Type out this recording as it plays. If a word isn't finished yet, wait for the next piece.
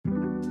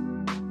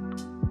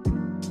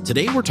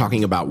Today we're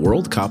talking about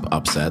World Cup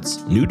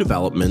upsets, new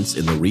developments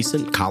in the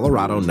recent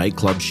Colorado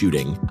nightclub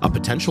shooting, a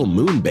potential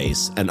moon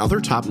base, and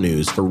other top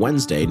news for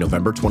Wednesday,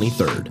 November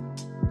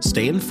 23rd.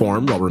 Stay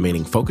informed while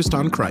remaining focused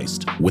on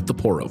Christ with the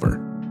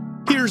pour-over.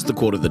 Here's the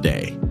quote of the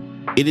day.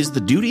 It is the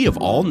duty of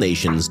all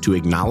nations to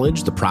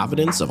acknowledge the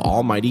providence of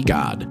Almighty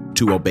God,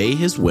 to obey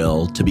His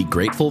will, to be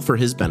grateful for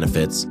His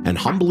benefits, and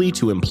humbly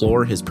to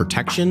implore His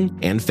protection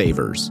and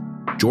favors.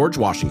 George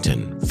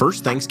Washington,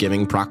 First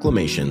Thanksgiving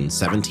Proclamation,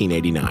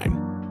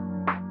 1789.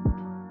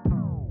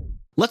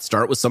 Let's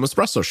start with some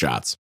espresso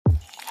shots.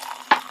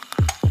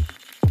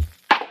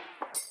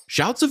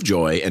 Shouts of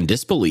joy and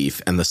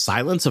disbelief and the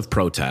silence of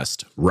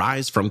protest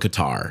rise from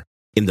Qatar.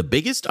 In the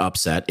biggest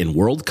upset in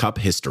World Cup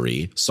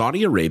history,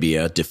 Saudi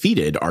Arabia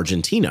defeated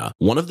Argentina,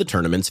 one of the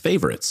tournament's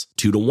favorites,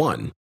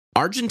 2-1.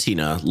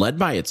 Argentina, led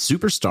by its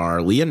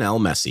superstar Lionel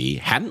Messi,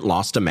 hadn't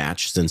lost a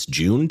match since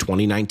June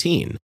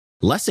 2019.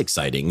 Less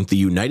exciting, the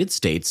United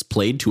States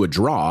played to a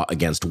draw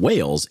against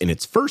Wales in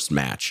its first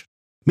match.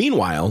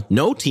 Meanwhile,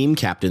 no team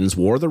captains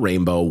wore the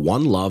rainbow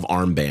One Love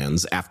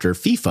armbands after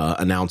FIFA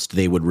announced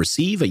they would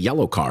receive a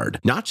yellow card,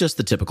 not just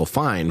the typical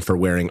fine for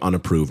wearing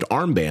unapproved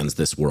armbands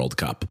this World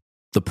Cup.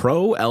 The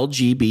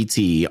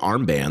pro-LGBT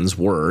armbands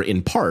were,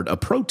 in part, a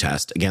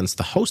protest against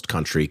the host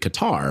country,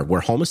 Qatar,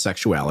 where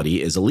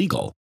homosexuality is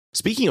illegal.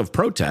 Speaking of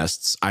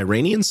protests,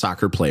 Iranian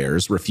soccer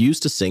players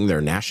refused to sing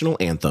their national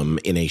anthem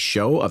in a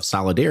show of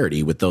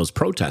solidarity with those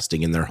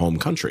protesting in their home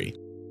country.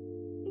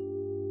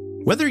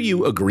 Whether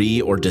you agree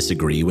or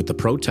disagree with the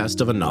protest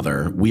of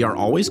another, we are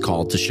always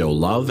called to show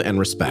love and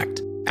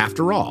respect.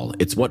 After all,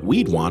 it's what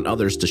we'd want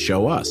others to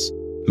show us.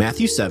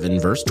 Matthew 7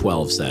 verse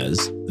 12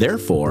 says,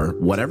 "Therefore,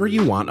 whatever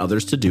you want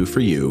others to do for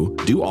you,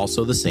 do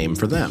also the same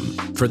for them.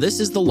 For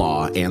this is the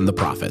law and the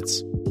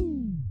prophets."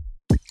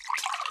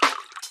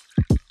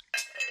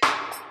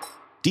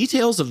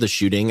 Details of the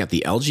shooting at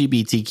the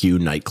LGBTQ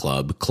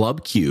nightclub,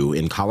 Club Q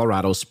in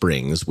Colorado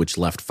Springs, which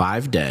left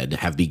 5 dead,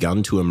 have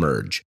begun to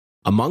emerge.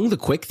 Among the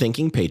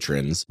quick-thinking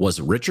patrons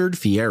was Richard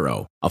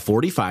Fierro, a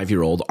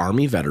 45-year-old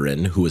Army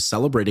veteran who was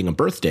celebrating a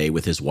birthday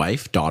with his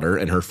wife, daughter,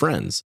 and her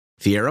friends.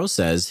 Fierro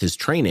says his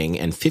training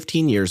and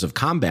 15 years of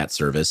combat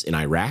service in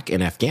Iraq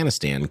and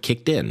Afghanistan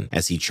kicked in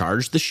as he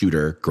charged the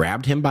shooter,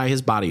 grabbed him by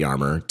his body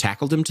armor,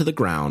 tackled him to the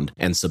ground,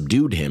 and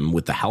subdued him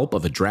with the help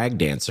of a drag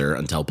dancer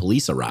until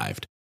police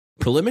arrived.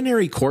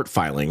 Preliminary court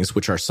filings,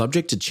 which are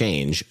subject to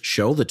change,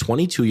 show the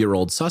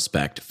 22-year-old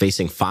suspect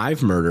facing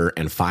 5 murder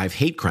and 5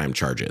 hate crime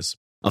charges.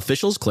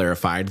 Officials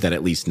clarified that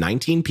at least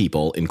 19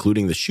 people,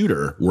 including the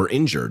shooter, were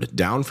injured,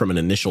 down from an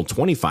initial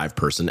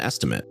 25-person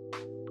estimate.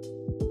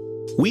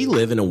 We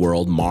live in a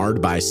world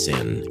marred by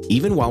sin.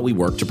 Even while we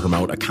work to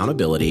promote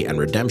accountability and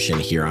redemption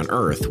here on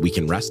earth, we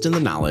can rest in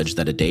the knowledge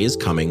that a day is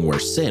coming where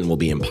sin will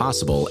be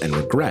impossible and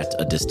regret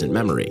a distant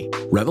memory.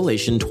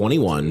 Revelation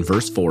 21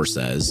 verse 4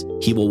 says,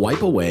 "He will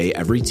wipe away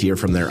every tear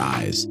from their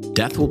eyes.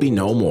 Death will be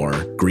no more,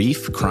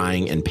 grief,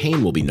 crying, and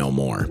pain will be no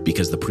more,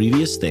 because the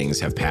previous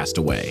things have passed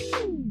away."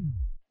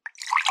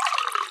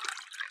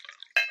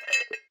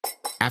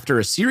 After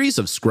a series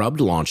of scrubbed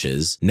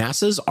launches,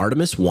 NASA's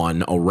Artemis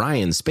 1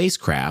 Orion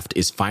spacecraft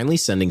is finally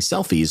sending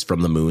selfies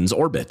from the moon's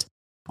orbit.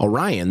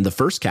 Orion, the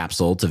first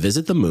capsule to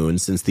visit the moon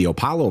since the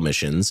Apollo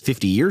missions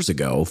 50 years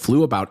ago,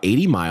 flew about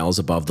 80 miles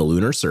above the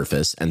lunar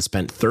surface and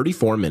spent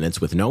 34 minutes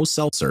with no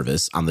cell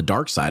service on the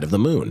dark side of the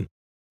moon.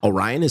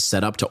 Orion is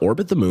set up to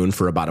orbit the moon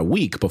for about a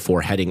week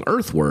before heading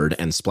earthward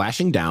and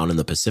splashing down in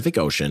the Pacific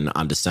Ocean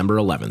on December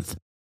 11th.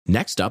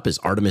 Next up is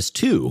Artemis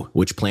 2,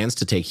 which plans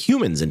to take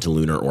humans into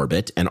lunar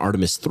orbit, and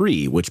Artemis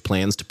 3, which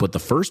plans to put the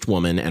first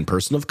woman and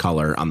person of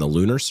color on the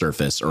lunar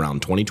surface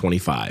around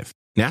 2025.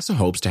 NASA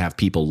hopes to have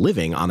people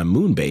living on a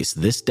moon base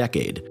this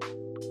decade.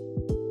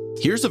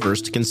 Here's a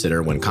verse to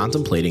consider when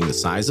contemplating the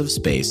size of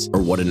space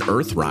or what an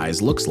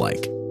Earthrise looks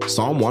like.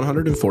 Psalm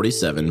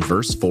 147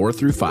 verse 4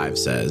 through 5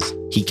 says,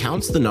 "He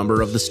counts the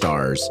number of the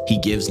stars, He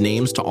gives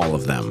names to all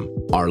of them.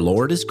 Our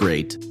Lord is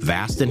great,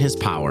 vast in His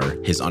power,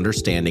 His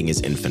understanding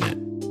is infinite."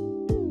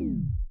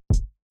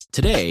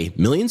 Today,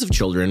 millions of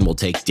children will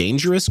take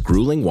dangerous,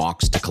 grueling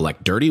walks to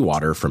collect dirty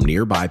water from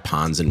nearby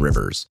ponds and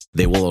rivers.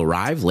 They will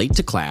arrive late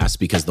to class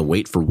because the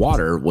wait for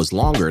water was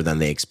longer than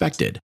they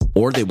expected,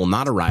 or they will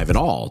not arrive at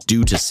all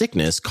due to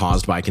sickness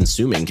caused by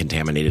consuming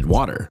contaminated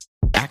water.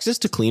 Access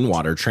to clean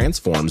water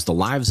transforms the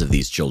lives of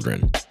these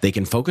children. They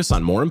can focus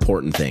on more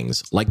important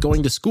things, like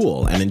going to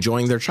school and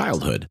enjoying their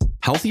childhood.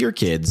 Healthier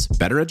kids,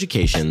 better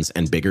educations,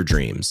 and bigger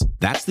dreams.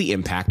 That's the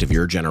impact of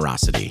your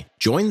generosity.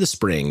 Join the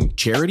Spring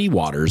Charity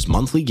Waters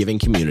monthly giving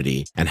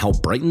community and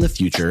help brighten the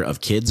future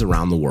of kids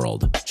around the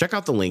world. Check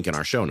out the link in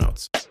our show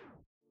notes.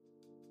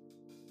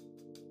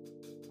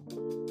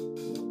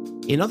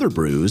 In other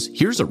brews,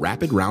 here's a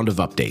rapid round of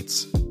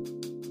updates.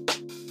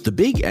 The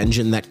big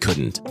engine that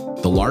couldn't.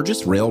 The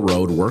largest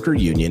railroad worker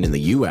union in the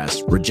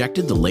U.S.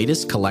 rejected the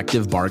latest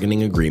collective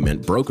bargaining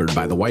agreement brokered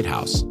by the White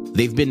House.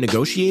 They've been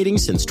negotiating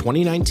since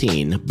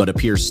 2019, but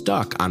appear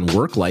stuck on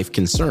work-life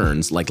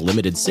concerns like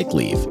limited sick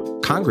leave.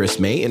 Congress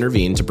may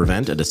intervene to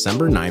prevent a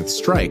December 9th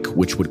strike,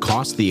 which would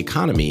cost the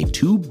economy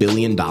 $2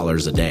 billion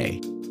a day.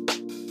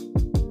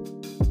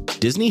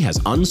 Disney has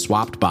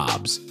unswapped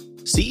Bobs.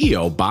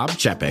 CEO Bob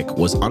Chapek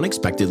was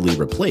unexpectedly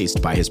replaced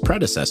by his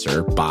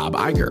predecessor, Bob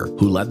Iger,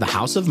 who led the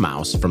House of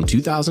Mouse from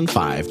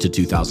 2005 to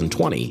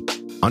 2020.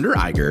 Under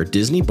Iger,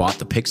 Disney bought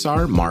the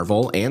Pixar,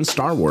 Marvel, and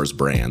Star Wars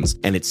brands,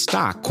 and its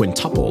stock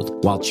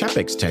quintupled, while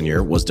Chapek's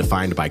tenure was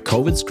defined by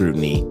COVID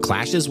scrutiny,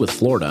 clashes with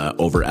Florida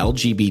over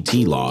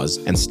LGBT laws,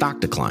 and stock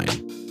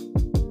decline.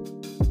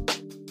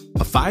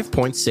 A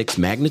 5.6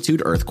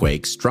 magnitude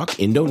earthquake struck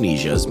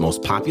Indonesia's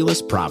most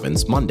populous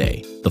province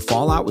Monday. The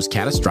fallout was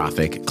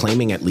catastrophic,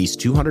 claiming at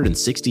least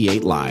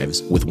 268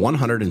 lives, with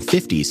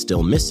 150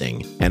 still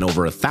missing, and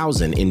over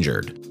 1,000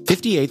 injured.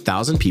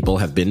 58,000 people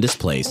have been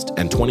displaced,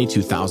 and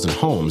 22,000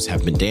 homes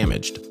have been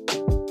damaged.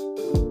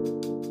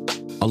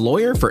 A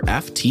lawyer for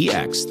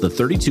FTX, the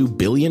 $32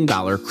 billion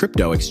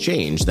crypto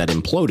exchange that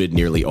imploded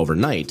nearly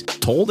overnight,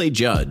 told a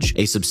judge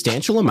a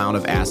substantial amount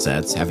of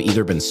assets have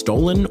either been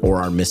stolen or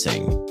are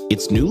missing.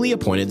 Its newly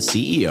appointed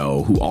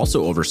CEO, who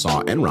also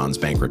oversaw Enron's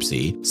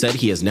bankruptcy, said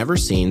he has never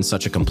seen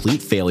such a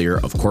complete failure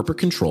of corporate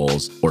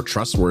controls or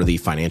trustworthy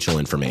financial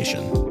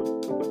information.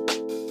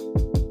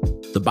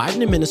 The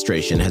Biden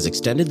administration has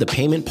extended the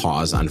payment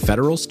pause on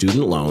federal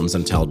student loans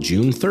until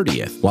June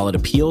 30th, while it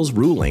appeals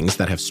rulings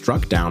that have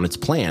struck down its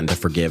plan to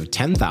forgive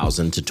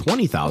 $10,000 to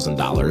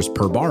 $20,000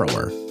 per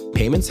borrower.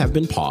 Payments have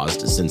been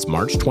paused since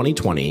March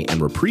 2020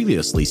 and were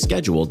previously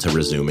scheduled to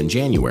resume in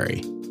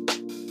January.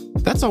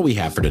 That's all we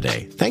have for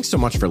today. Thanks so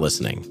much for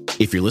listening.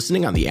 If you're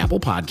listening on the Apple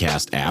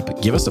Podcast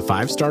app, give us a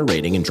 5-star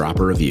rating and drop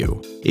a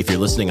review. If you're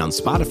listening on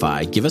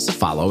Spotify, give us a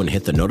follow and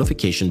hit the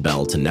notification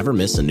bell to never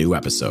miss a new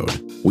episode.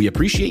 We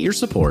appreciate your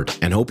support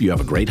and hope you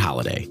have a great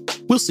holiday.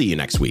 We'll see you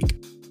next week.